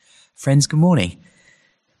Friends, good morning.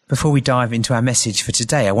 Before we dive into our message for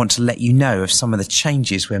today, I want to let you know of some of the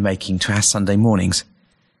changes we're making to our Sunday mornings.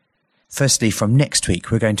 Firstly, from next week,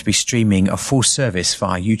 we're going to be streaming a full service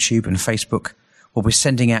via YouTube and Facebook. We'll be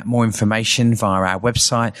sending out more information via our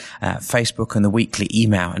website, Facebook and the weekly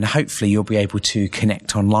email, and hopefully you'll be able to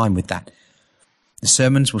connect online with that. The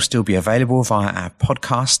sermons will still be available via our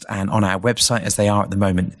podcast and on our website as they are at the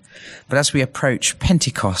moment. But as we approach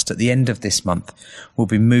Pentecost at the end of this month, we'll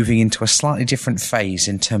be moving into a slightly different phase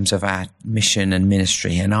in terms of our mission and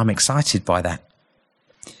ministry, and I'm excited by that.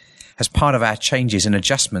 As part of our changes and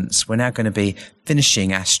adjustments, we're now going to be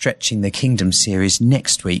finishing our Stretching the Kingdom series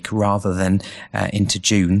next week rather than into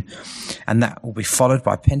June. And that will be followed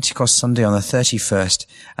by Pentecost Sunday on the 31st.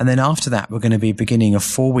 And then after that, we're going to be beginning a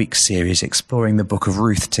 4-week series exploring the book of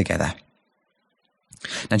Ruth together.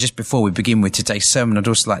 Now, just before we begin with today's sermon, I'd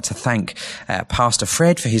also like to thank Pastor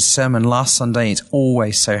Fred for his sermon last Sunday. It's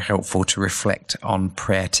always so helpful to reflect on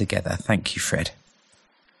prayer together. Thank you, Fred.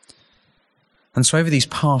 And so over these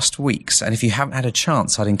past weeks, and if you haven't had a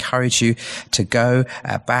chance, I'd encourage you to go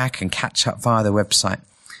back and catch up via the website.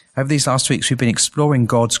 Over these last weeks, we've been exploring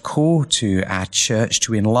God's call to our church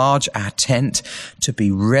to enlarge our tent, to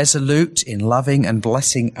be resolute in loving and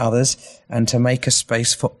blessing others, and to make a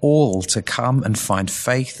space for all to come and find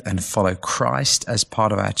faith and follow Christ as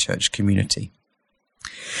part of our church community.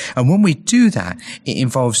 And when we do that, it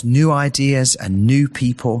involves new ideas and new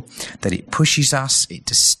people, that it pushes us, it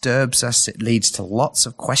disturbs us, it leads to lots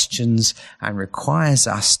of questions and requires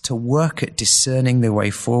us to work at discerning the way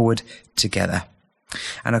forward together.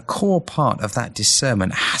 And a core part of that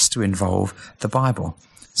discernment has to involve the Bible.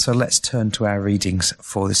 So let's turn to our readings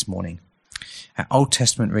for this morning. Our Old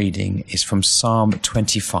Testament reading is from Psalm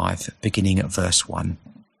 25, beginning at verse 1.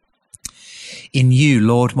 In you,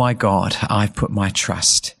 Lord my God, I put my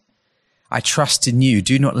trust. I trust in you.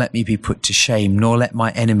 Do not let me be put to shame, nor let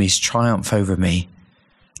my enemies triumph over me.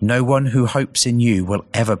 No one who hopes in you will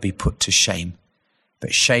ever be put to shame,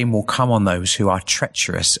 but shame will come on those who are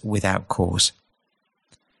treacherous without cause.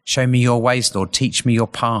 Show me your ways, Lord. Teach me your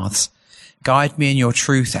paths. Guide me in your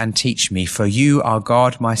truth and teach me, for you are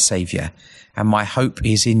God, my Saviour, and my hope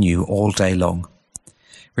is in you all day long.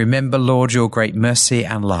 Remember, Lord, your great mercy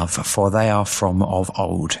and love, for they are from of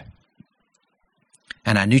old.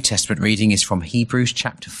 And our New Testament reading is from Hebrews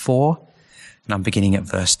chapter 4, and I'm beginning at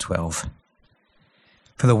verse 12.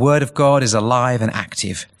 For the word of God is alive and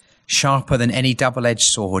active, sharper than any double-edged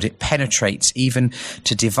sword. It penetrates even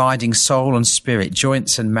to dividing soul and spirit,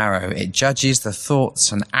 joints and marrow. It judges the thoughts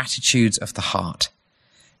and attitudes of the heart.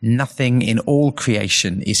 Nothing in all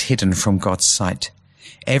creation is hidden from God's sight.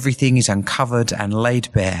 Everything is uncovered and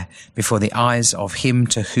laid bare before the eyes of him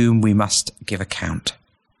to whom we must give account.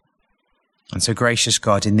 And so, gracious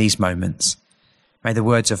God, in these moments, may the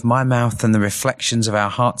words of my mouth and the reflections of our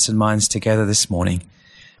hearts and minds together this morning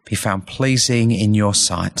be found pleasing in your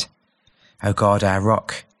sight, O God, our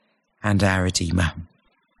rock and our Redeemer.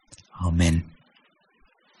 Amen.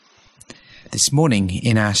 This morning,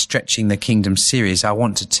 in our Stretching the Kingdom series, I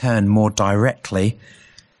want to turn more directly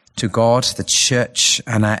to God, the church,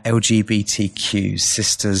 and our LGBTQ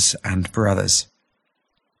sisters and brothers.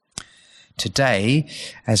 Today,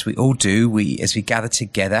 as we all do, as we gather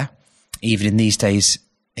together, even in these days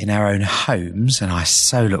in our own homes, and I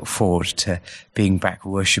so look forward to being back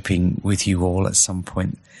worshipping with you all at some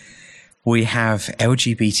point, we have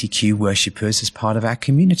LGBTQ worshippers as part of our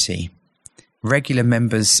community, regular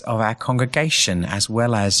members of our congregation, as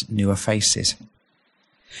well as newer faces.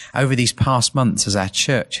 Over these past months, as our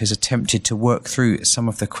church has attempted to work through some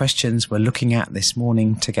of the questions we're looking at this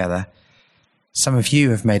morning together, some of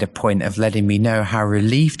you have made a point of letting me know how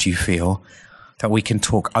relieved you feel that we can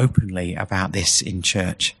talk openly about this in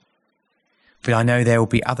church. But I know there will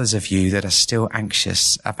be others of you that are still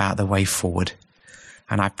anxious about the way forward.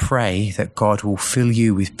 And I pray that God will fill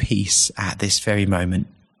you with peace at this very moment.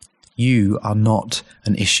 You are not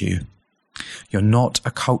an issue. You're not a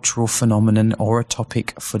cultural phenomenon or a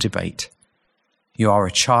topic for debate. You are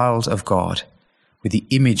a child of God, with the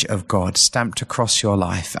image of God stamped across your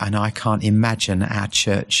life, and I can't imagine our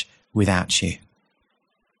church without you.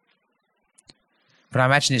 But I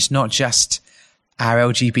imagine it's not just our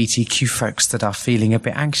LGBTQ folks that are feeling a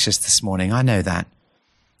bit anxious this morning. I know that.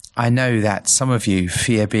 I know that some of you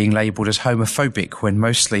fear being labelled as homophobic when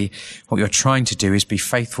mostly what you're trying to do is be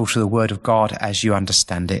faithful to the word of God as you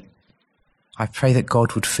understand it. I pray that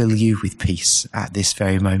God would fill you with peace at this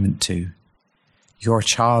very moment too. You're a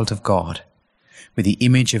child of God, with the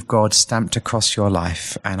image of God stamped across your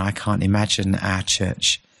life, and I can't imagine our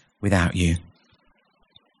church without you.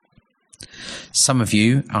 Some of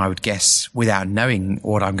you, I would guess, without knowing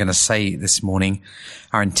what I'm going to say this morning,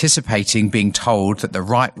 are anticipating being told that the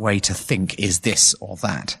right way to think is this or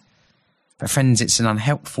that. But friends, it's an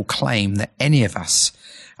unhelpful claim that any of us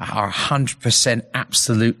are 100%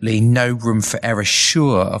 absolutely no room for error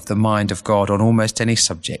sure of the mind of God on almost any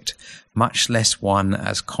subject, much less one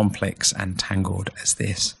as complex and tangled as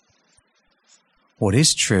this. What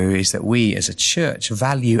is true is that we as a church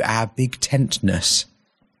value our big tentness.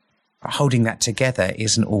 But holding that together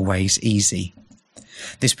isn't always easy.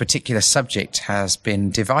 This particular subject has been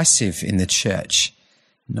divisive in the church,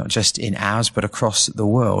 not just in ours, but across the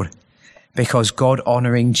world, because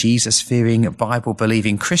God-honouring, Jesus-fearing,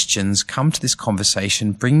 Bible-believing Christians come to this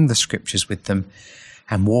conversation, bringing the scriptures with them,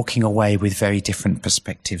 and walking away with very different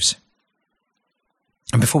perspectives.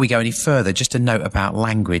 And before we go any further, just a note about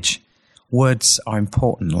language. Words are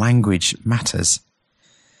important. Language matters.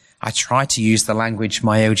 I try to use the language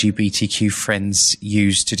my LGBTQ friends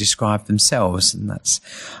use to describe themselves, and that's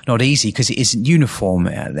not easy because it isn't uniform.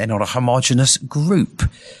 They're not a homogenous group.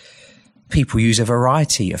 People use a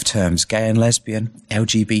variety of terms: gay and lesbian,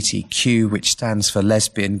 LGBTQ, which stands for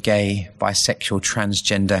lesbian, gay, bisexual,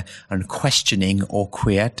 transgender, and questioning or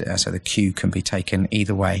queer, so the Q can be taken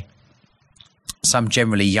either way. Some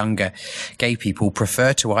generally younger gay people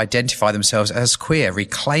prefer to identify themselves as queer,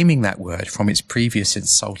 reclaiming that word from its previous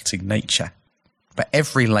insulting nature. But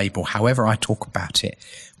every label, however I talk about it,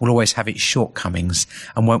 will always have its shortcomings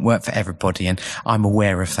and won't work for everybody, and I'm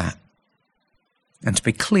aware of that. And to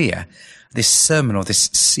be clear, this sermon or this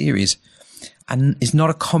series is not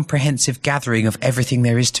a comprehensive gathering of everything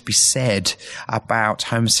there is to be said about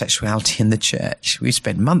homosexuality in the church. We've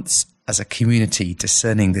spent months as a community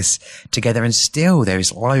discerning this together, and still there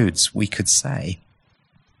is loads we could say.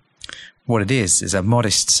 What it is a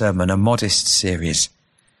modest sermon, a modest series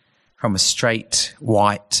from a straight,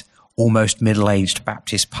 white, almost middle-aged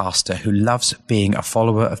Baptist pastor who loves being a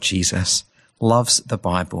follower of Jesus, loves the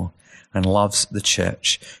Bible, and loves the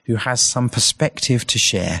church, who has some perspective to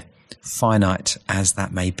share, finite as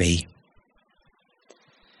that may be.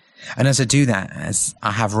 And as I do that, as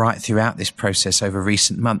I have right throughout this process over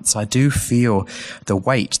recent months, I do feel the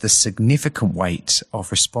weight, the significant weight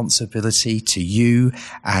of responsibility to you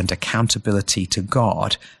and accountability to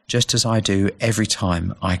God, just as I do every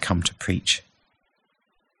time I come to preach.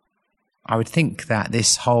 I would think that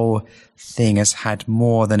this whole thing has had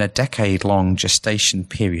more than a decade-long gestation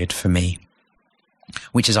period for me,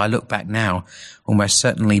 which, as I look back now, almost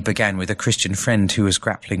certainly began with a Christian friend who was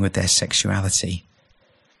grappling with their sexuality.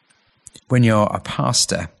 When you're a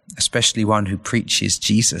pastor, especially one who preaches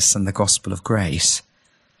Jesus and the gospel of grace,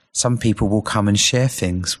 some people will come and share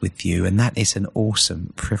things with you, and that is an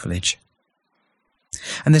awesome privilege.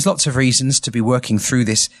 And there's lots of reasons to be working through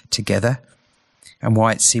this together and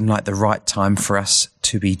why it seemed like the right time for us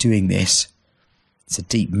to be doing this. It's a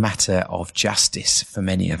deep matter of justice for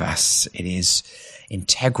many of us. It is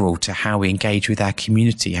integral to how we engage with our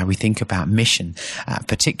community, how we think about mission,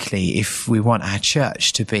 particularly if we want our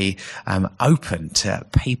church to be open to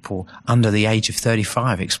people under the age of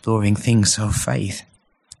 35 exploring things of faith.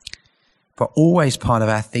 But always part of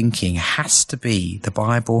our thinking has to be the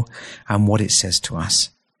Bible and what it says to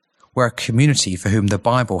us. We're a community for whom the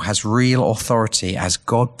Bible has real authority as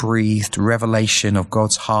God-breathed revelation of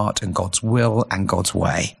God's heart and God's will and God's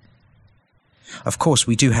way. Of course,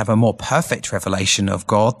 we do have a more perfect revelation of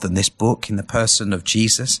God than this book in the person of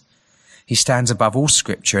Jesus. He stands above all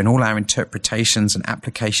scripture, and all our interpretations and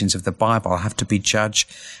applications of the Bible have to be judged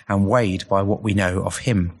and weighed by what we know of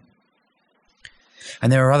him.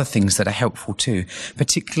 And there are other things that are helpful too,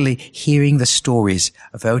 particularly hearing the stories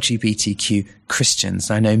of LGBTQ Christians.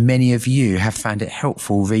 I know many of you have found it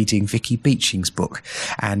helpful reading Vicky Beeching's book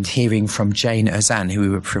and hearing from Jane Ozanne, who we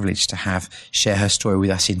were privileged to have share her story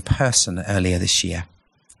with us in person earlier this year.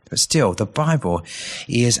 But still, the Bible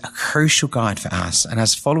is a crucial guide for us, and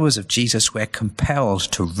as followers of Jesus, we're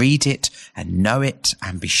compelled to read it and know it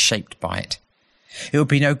and be shaped by it. It would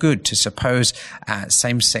be no good to suppose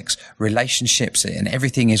same-sex relationships and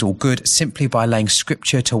everything is all good simply by laying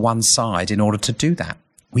scripture to one side in order to do that.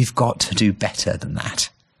 We've got to do better than that.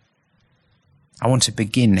 I want to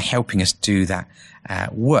begin helping us do that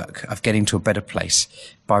work of getting to a better place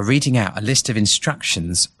by reading out a list of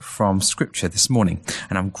instructions from Scripture this morning.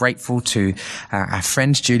 And I'm grateful to our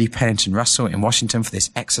friend Julie Pennington Russell in Washington for this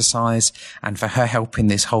exercise and for her help in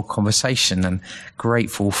this whole conversation, and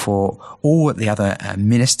grateful for all the other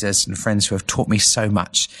ministers and friends who have taught me so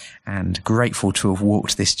much, and grateful to have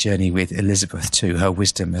walked this journey with Elizabeth too. Her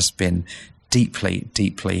wisdom has been deeply,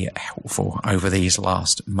 deeply helpful over these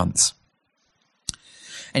last months.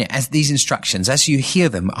 And as these instructions, as you hear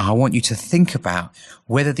them, I want you to think about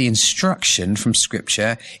whether the instruction from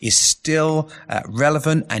Scripture is still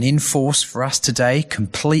relevant and in force for us today,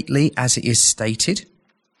 completely as it is stated.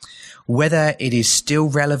 Whether it is still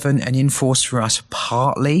relevant and in force for us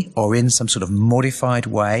partly or in some sort of modified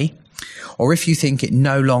way, or if you think it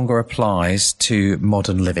no longer applies to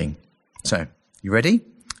modern living. So, you ready?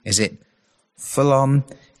 Is it full on?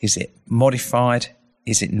 Is it modified?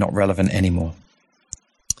 Is it not relevant anymore?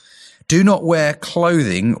 Do not wear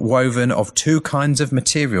clothing woven of two kinds of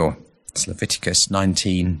material. It's Leviticus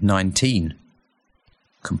 19:19.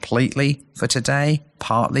 Completely for today,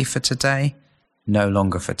 partly for today, no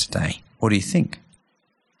longer for today. What do you think?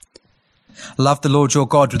 Love the Lord your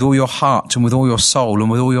God with all your heart and with all your soul and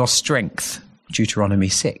with all your strength. Deuteronomy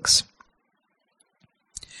 6.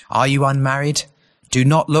 Are you unmarried? Do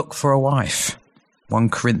not look for a wife. 1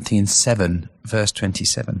 Corinthians 7, verse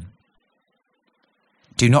 27.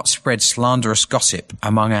 Do not spread slanderous gossip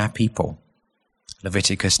among our people.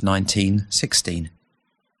 Leviticus 19:16.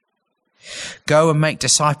 Go and make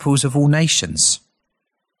disciples of all nations.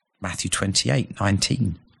 Matthew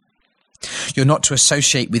 28:19. You're not to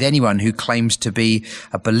associate with anyone who claims to be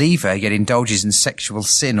a believer yet indulges in sexual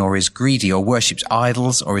sin or is greedy or worships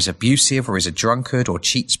idols or is abusive or is a drunkard or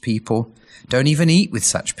cheats people. Don't even eat with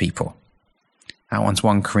such people. That one's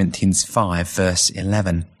 1 Corinthians 5, verse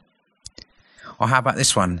 11. Or how about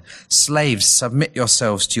this one? Slaves, submit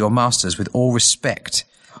yourselves to your masters with all respect,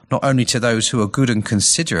 not only to those who are good and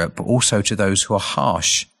considerate, but also to those who are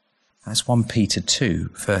harsh. That's 1 Peter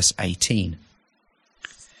 2, verse 18.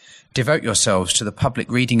 Devote yourselves to the public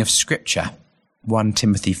reading of Scripture. 1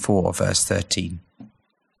 Timothy 4, verse 13.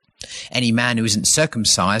 Any man who isn't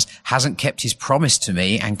circumcised hasn't kept his promise to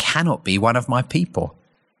me and cannot be one of my people.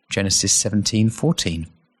 Genesis 17:14.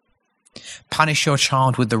 Punish your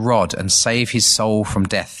child with the rod and save his soul from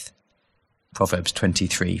death. Proverbs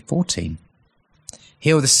 23:14.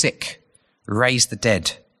 Heal the sick, raise the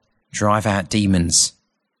dead, drive out demons.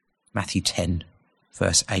 Matthew 10,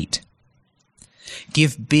 verse 8.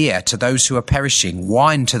 Give beer to those who are perishing,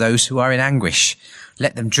 wine to those who are in anguish.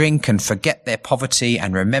 Let them drink and forget their poverty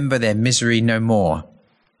and remember their misery no more.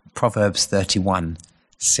 Proverbs 31,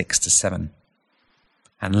 6-7.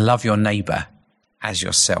 And love your neighbour as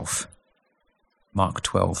yourself. Mark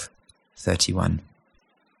 12:31.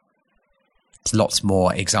 There's lots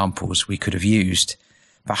more examples we could have used,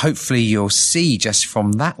 but hopefully you'll see just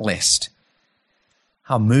from that list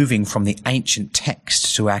how moving from the ancient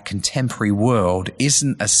text to our contemporary world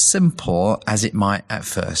isn't as simple as it might at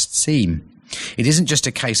first seem. It isn't just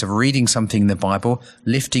a case of reading something in the Bible,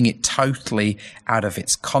 lifting it totally out of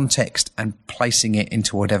its context and placing it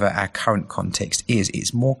into whatever our current context is.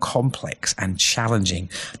 It's more complex and challenging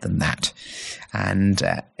than that. And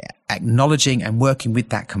acknowledging and working with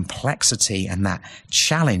that complexity and that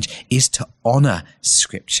challenge is to honour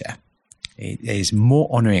Scripture. It is more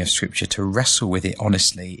honouring of Scripture to wrestle with it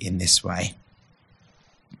honestly in this way.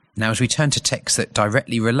 Now, as we turn to texts that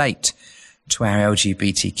directly relate to our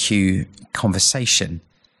LGBTQ conversation,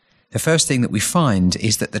 the first thing that we find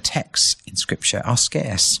is that the texts in Scripture are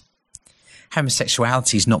scarce.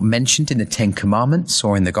 Homosexuality is not mentioned in the Ten Commandments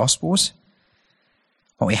or in the Gospels.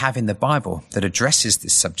 What we have in the Bible that addresses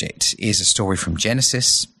this subject is a story from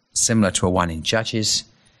Genesis, similar to a one in Judges,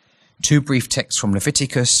 2 brief texts from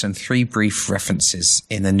Leviticus, and 3 brief references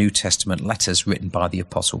in the New Testament letters written by the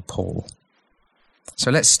Apostle Paul. So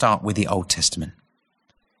let's start with the Old Testament.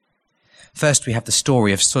 First, we have the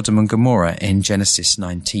story of Sodom and Gomorrah in Genesis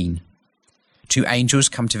 19. 2 angels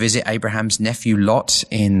come to visit Abraham's nephew Lot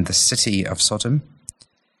in the city of Sodom.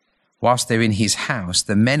 Whilst they're in his house,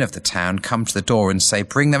 the men of the town come to the door and say,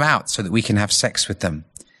 "Bring them out so that we can have sex with them."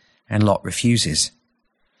 And Lot refuses.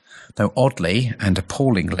 Though oddly and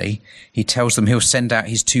appallingly, he tells them he'll send out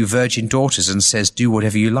his 2 virgin daughters and says, "Do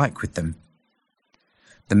whatever you like with them."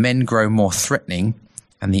 The men grow more threatening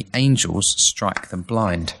and the angels strike them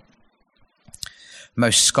blind.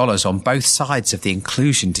 Most scholars on both sides of the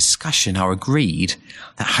inclusion discussion are agreed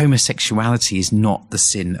that homosexuality is not the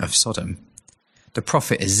sin of Sodom. The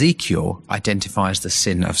prophet Ezekiel identifies the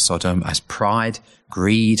sin of Sodom as pride,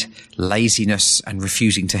 greed, laziness, and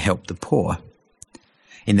refusing to help the poor.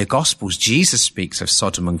 In the Gospels, Jesus speaks of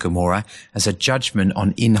Sodom and Gomorrah as a judgment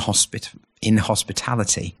on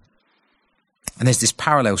inhospitality. And there's this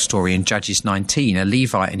parallel story in Judges 19. A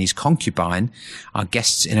Levite and his concubine are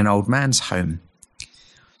guests in an old man's home.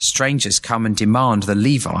 Strangers come and demand the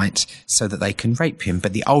Levite so that they can rape him,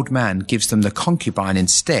 but the old man gives them the concubine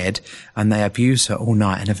instead, and they abuse her all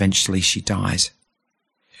night, and eventually she dies.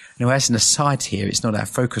 And as an aside here, it's not our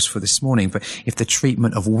focus for this morning, but if the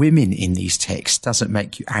treatment of women in these texts doesn't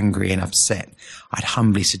make you angry and upset, I'd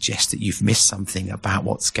humbly suggest that you've missed something about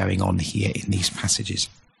what's going on here in these passages.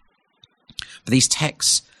 But these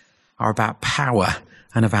texts are about power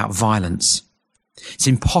and about violence. It's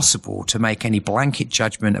impossible to make any blanket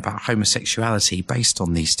judgment about homosexuality based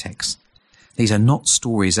on these texts. These are not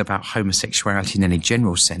stories about homosexuality in any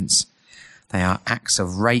general sense. They are acts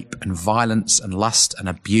of rape and violence and lust and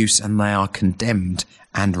abuse, and they are condemned,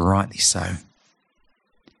 and rightly so.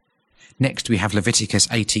 Next we have Leviticus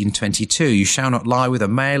 18:22. You shall not lie with a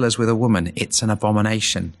male as with a woman. It's an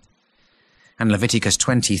abomination. And Leviticus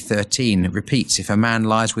 20:13 repeats, if a man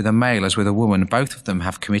lies with a male as with a woman, both of them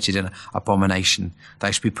have committed an abomination.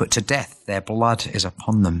 They shall be put to death. Their blood is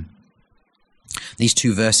upon them. These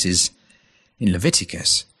two verses in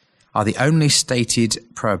Leviticus are the only stated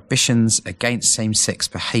prohibitions against same-sex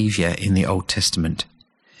behaviour in the Old Testament.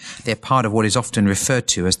 They're part of what is often referred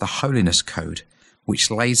to as the Holiness Code, which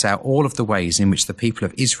lays out all of the ways in which the people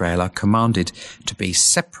of Israel are commanded to be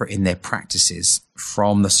separate in their practices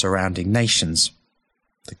from the surrounding nations.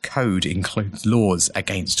 The code includes laws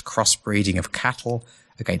against crossbreeding of cattle,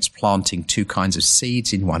 against planting two kinds of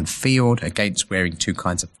seeds in one field, against wearing two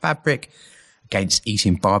kinds of fabric, against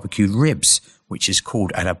eating barbecued ribs, which is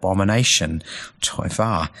called an abomination,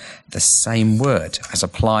 toivah, the same word as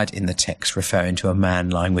applied in the text referring to a man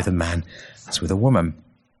lying with a man as with a woman.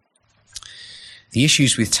 The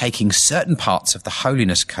issues with taking certain parts of the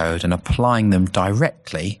Holiness Code and applying them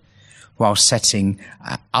directly while setting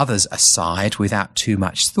others aside without too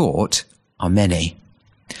much thought are many.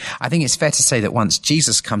 I think it's fair to say that once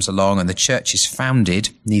Jesus comes along and the church is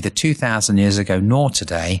founded, neither 2,000 years ago nor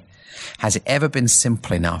today, has it ever been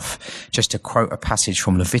simple enough just to quote a passage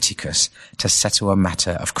from Leviticus to settle a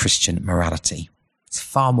matter of Christian morality. It's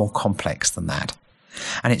far more complex than that.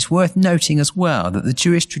 And it's worth noting as well that the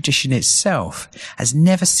Jewish tradition itself has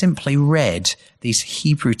never simply read these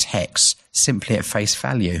Hebrew texts simply at face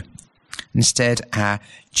value. Instead, our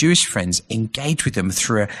Jewish friends engage with them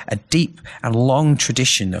through a deep and long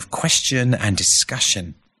tradition of question and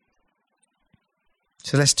discussion.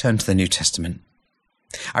 So let's turn to the New Testament.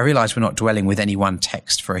 I realise we're not dwelling with any one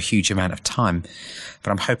text for a huge amount of time,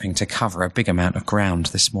 but I'm hoping to cover a big amount of ground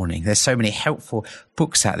this morning. There's so many helpful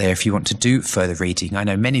books out there if you want to do further reading. I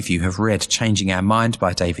know many of you have read Changing Our Mind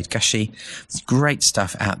by David Gushee. There's great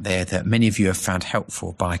stuff out there that many of you have found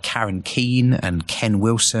helpful by Karen Keane and Ken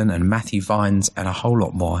Wilson and Matthew Vines and a whole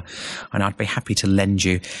lot more. And I'd be happy to lend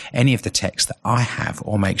you any of the texts that I have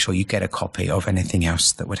or make sure you get a copy of anything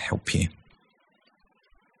else that would help you.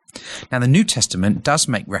 Now, the New Testament does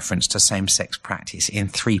make reference to same-sex practice in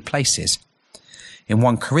 3 places. In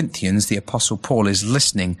 1 Corinthians, the Apostle Paul is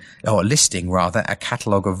listing a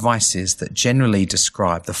catalogue of vices that generally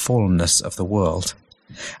describe the fallenness of the world.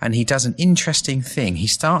 And he does an interesting thing. He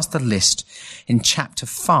starts the list in chapter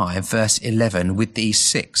 5, verse 11, with these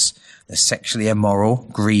 6. The sexually immoral,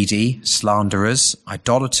 greedy, slanderers,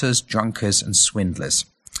 idolaters, drunkards, and swindlers.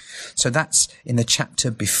 So that's in the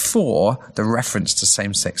chapter before the reference to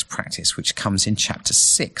same-sex practice, which comes in chapter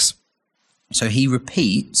 6. So he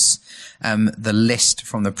repeats the list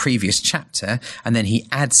from the previous chapter, and then he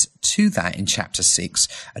adds to that in chapter 6,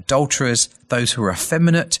 adulterers, those who are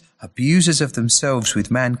effeminate, abusers of themselves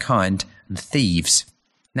with mankind, and thieves.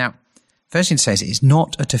 Now, first thing to say is it is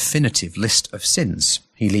not a definitive list of sins.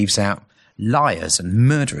 He leaves out liars and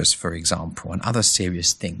murderers, for example, and other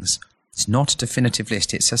serious things. It's not a definitive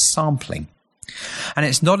list, it's a sampling. And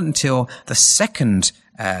it's not until the second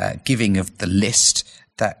giving of the list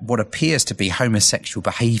that what appears to be homosexual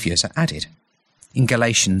behaviours are added. In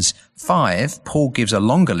Galatians 5, Paul gives a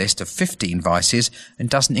longer list of 15 vices and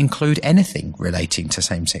doesn't include anything relating to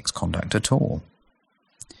same-sex conduct at all.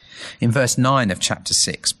 In verse 9 of chapter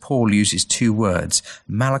 6, Paul uses 2 words,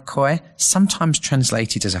 malakoi, sometimes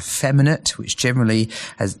translated as effeminate, which generally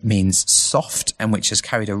means soft and which has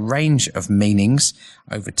carried a range of meanings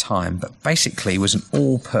over time, but basically was an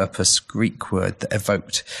all-purpose Greek word that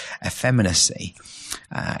evoked effeminacy.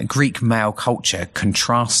 Greek male culture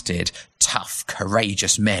contrasted tough,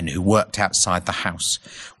 courageous men who worked outside the house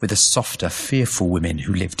with the softer, fearful women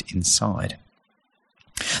who lived inside.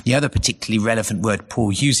 The other particularly relevant word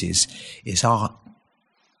Paul uses is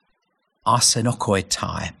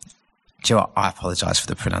arsenokoitai. Do you know what? I apologise for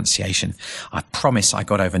the pronunciation. I promise I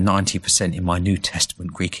got over 90% in my New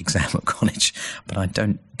Testament Greek exam at college, but I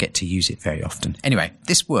don't get to use it very often. Anyway,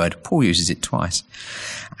 this word, Paul uses it twice.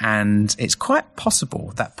 And it's quite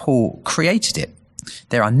possible that Paul created it.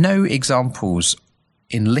 There are no examples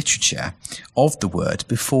in literature of the word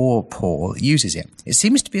before Paul uses it. It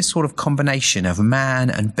seems to be a sort of combination of man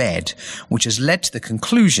and bed, which has led to the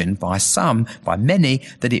conclusion by many,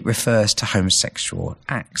 that it refers to homosexual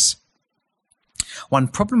acts. One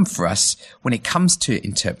problem for us when it comes to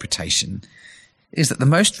interpretation is that the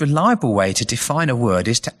most reliable way to define a word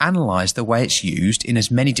is to analyze the way it's used in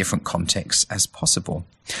as many different contexts as possible.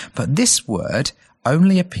 But this word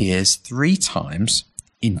only appears 3 times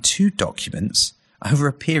in 2 documents over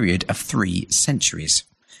a period of 3 centuries,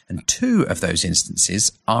 and 2 of those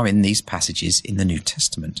instances are in these passages in the New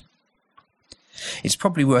Testament. It's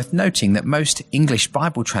probably worth noting that most English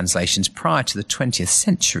Bible translations prior to the 20th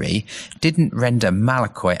century didn't render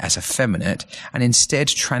malakoi as effeminate and instead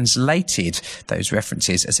translated those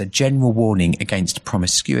references as a general warning against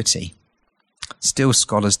promiscuity. Still,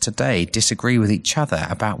 scholars today disagree with each other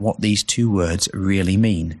about what these 2 words really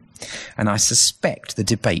mean, and I suspect the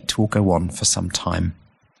debate will go on for some time.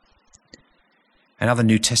 Another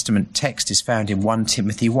New Testament text is found in 1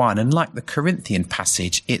 Timothy 1, and like the Corinthian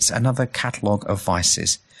passage, it's another catalogue of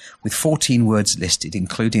vices, with 14 words listed,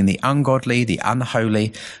 including the ungodly, the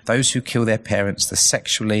unholy, those who kill their parents, the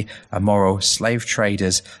sexually immoral, slave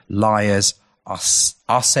traders, liars,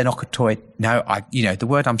 arsenokotoi. No, the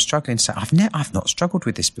word I'm struggling to say, I've not struggled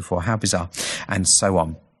with this before. How bizarre. And so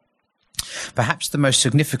on. Perhaps the most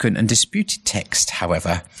significant and disputed text,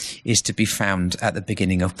 however, is to be found at the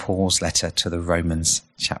beginning of Paul's letter to the Romans,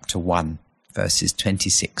 chapter 1, verses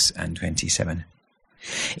 26 and 27.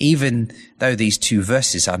 Even though these 2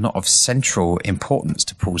 verses are not of central importance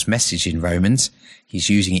to Paul's message in Romans, he's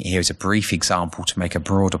using it here as a brief example to make a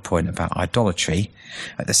broader point about idolatry.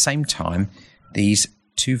 At the same time, these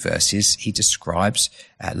 2 verses, he describes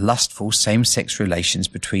lustful same-sex relations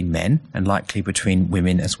between men and likely between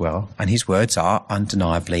women as well, and his words are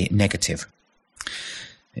undeniably negative.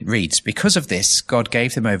 It reads, "Because of this, God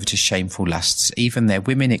gave them over to shameful lusts. Even their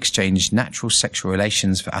women exchanged natural sexual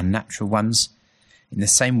relations for unnatural ones. In the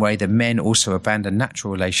same way, the men also abandoned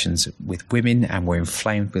natural relations with women and were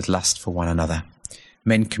inflamed with lust for one another.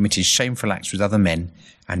 Men committed shameful acts with other men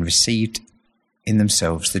and received in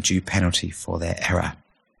themselves the due penalty for their error."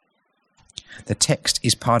 The text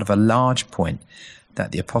is part of a large point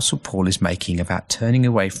that the Apostle Paul is making about turning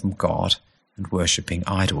away from God and worshipping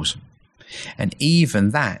idols. And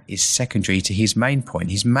even that is secondary to his main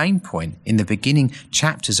point. His main point in the beginning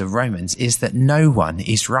chapters of Romans is that no one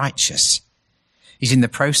is righteous. He's in the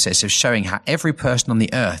process of showing how every person on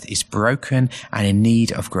the earth is broken and in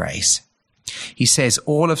need of grace. He says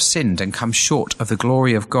all have sinned and come short of the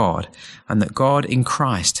glory of God, and that God in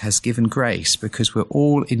Christ has given grace because we're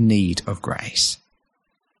all in need of grace.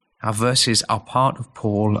 Our verses are part of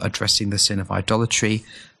Paul addressing the sin of idolatry,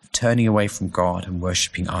 of turning away from God and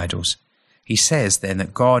worshipping idols. He says then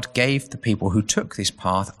that God gave the people who took this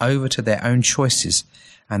path over to their own choices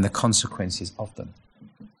and the consequences of them.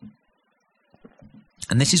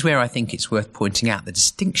 And this is where I think it's worth pointing out the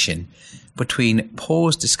distinction between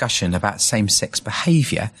Paul's discussion about same-sex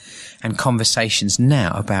behaviour and conversations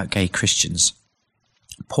now about gay Christians.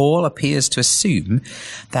 Paul appears to assume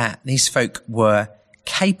that these folk were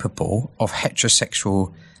capable of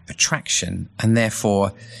heterosexual attraction and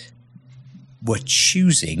therefore were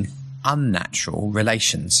choosing unnatural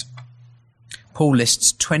relations. Paul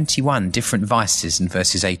lists 21 different vices in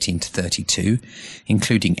verses 18 to 32,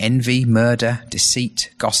 including envy, murder,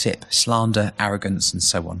 deceit, gossip, slander, arrogance, and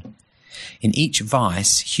so on. In each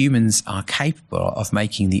vice, humans are capable of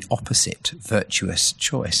making the opposite virtuous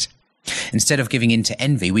choice. Instead of giving in to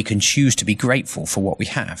envy, we can choose to be grateful for what we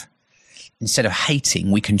have. Instead of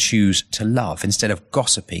hating, we can choose to love. Instead of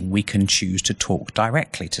gossiping, we can choose to talk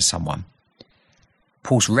directly to someone.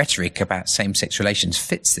 Paul's rhetoric about same-sex relations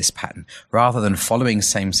fits this pattern. Rather than following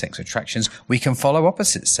same-sex attractions, we can follow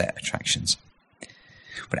opposite-sex attractions.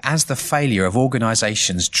 But as the failure of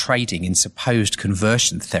organisations trading in supposed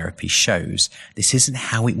conversion therapy shows, this isn't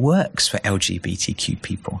how it works for LGBTQ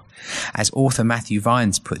people. As author Matthew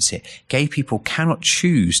Vines puts it, gay people cannot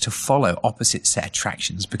choose to follow opposite-sex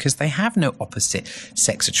attractions because they have no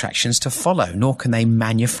opposite-sex attractions to follow, nor can they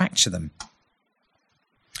manufacture them.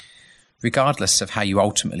 Regardless of how you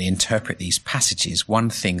ultimately interpret these passages,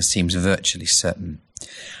 one thing seems virtually certain,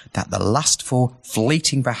 that the lustful,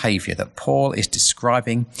 fleeting behaviour that Paul is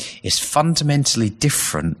describing is fundamentally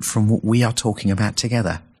different from what we are talking about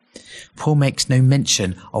together. Paul makes no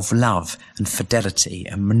mention of love and fidelity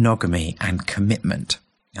and monogamy and commitment,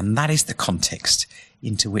 and that is the context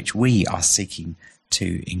into which we are seeking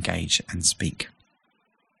to engage and speak.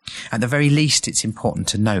 At the very least, it's important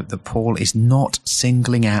to note that Paul is not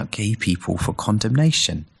singling out gay people for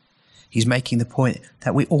condemnation. He's making the point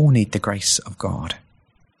that we all need the grace of God.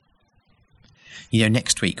 You know,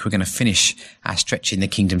 next week we're going to finish our Stretching the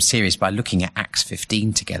Kingdom series by looking at Acts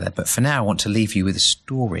 15 together. But for now, I want to leave you with a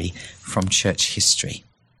story from church history.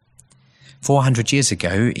 400 years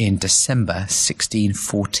ago, in December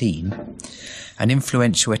 1614, an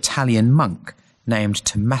influential Italian monk named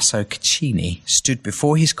Tommaso Caccini stood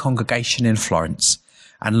before his congregation in Florence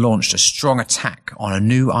and launched a strong attack on a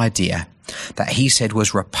new idea that he said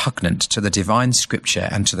was repugnant to the divine scripture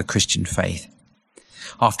and to the Christian faith.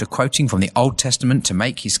 After quoting from the Old Testament to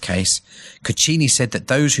make his case, Caccini said that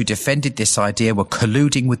those who defended this idea were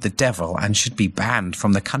colluding with the devil and should be banned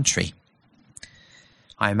from the country.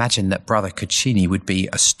 I imagine that Brother Caccini would be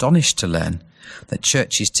astonished to learn that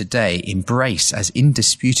churches today embrace as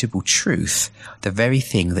indisputable truth the very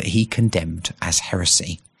thing that he condemned as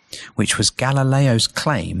heresy, which was Galileo's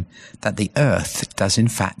claim that the earth does in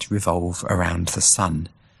fact revolve around the sun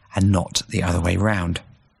and not the other way round.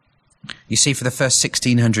 You see, for the first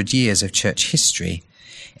 1600 years of church history,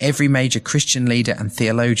 every major Christian leader and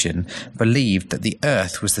theologian believed that the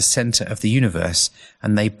earth was the center of the universe,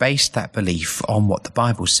 and they based that belief on what the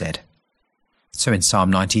Bible said. So in Psalm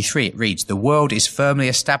 93 it reads, "The world is firmly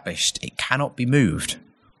established, it cannot be moved."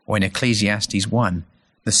 Or in Ecclesiastes 1,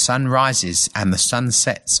 "The sun rises and the sun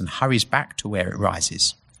sets and hurries back to where it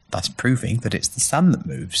rises," thus proving that it's the sun that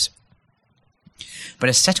moves. But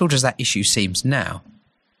as settled as that issue seems now,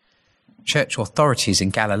 church authorities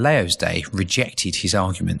in Galileo's day rejected his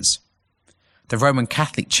arguments. The Roman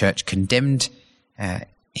Catholic Church condemned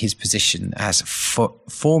his position as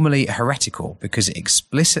formally heretical because it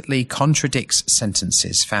explicitly contradicts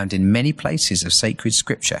sentences found in many places of sacred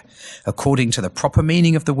scripture, according to the proper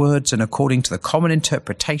meaning of the words and according to the common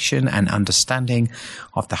interpretation and understanding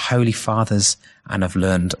of the Holy Fathers and of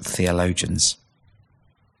learned theologians.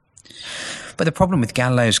 But the problem with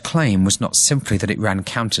Galileo's claim was not simply that it ran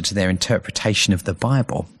counter to their interpretation of the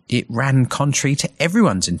Bible. It ran contrary to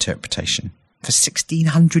everyone's interpretation for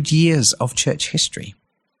 1600 years of church history.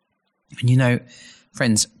 And you know,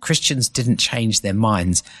 friends, Christians didn't change their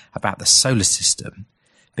minds about the solar system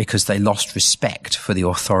because they lost respect for the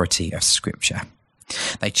authority of Scripture.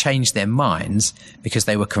 They changed their minds because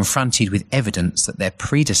they were confronted with evidence that their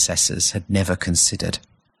predecessors had never considered.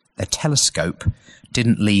 The telescope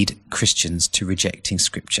didn't lead Christians to rejecting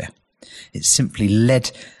Scripture. It simply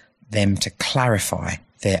led them to clarify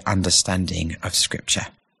their understanding of Scripture.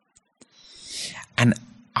 And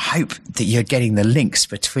I hope that you're getting the links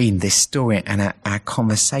between this story and our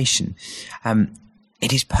conversation.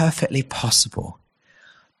 It is perfectly possible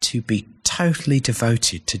to be totally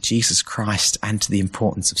devoted to Jesus Christ and to the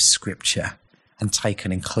importance of Scripture and take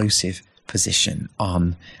an inclusive position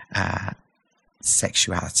on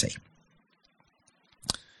sexuality.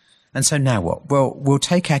 And so now what? Well, we'll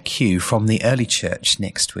take our cue from the early church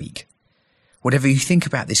next week. Whatever you think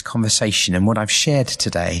about this conversation and what I've shared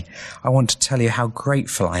today, I want to tell you how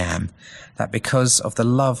grateful I am that because of the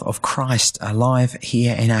love of Christ alive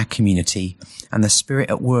here in our community and the Spirit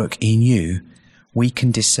at work in you, we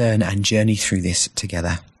can discern and journey through this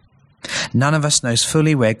together. None of us knows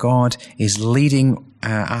fully where God is leading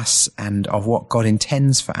us and of what God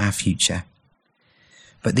intends for our future.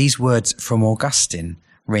 But these words from Augustine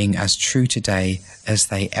ring as true today as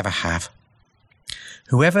they ever have.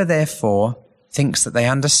 Whoever, therefore, thinks that they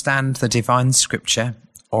understand the divine scripture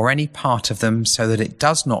or any part of them so that it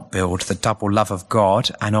does not build the double love of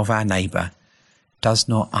God and of our neighbour, does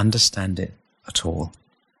not understand it at all.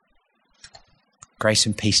 Grace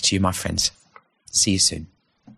and peace to you, my friends. See you soon.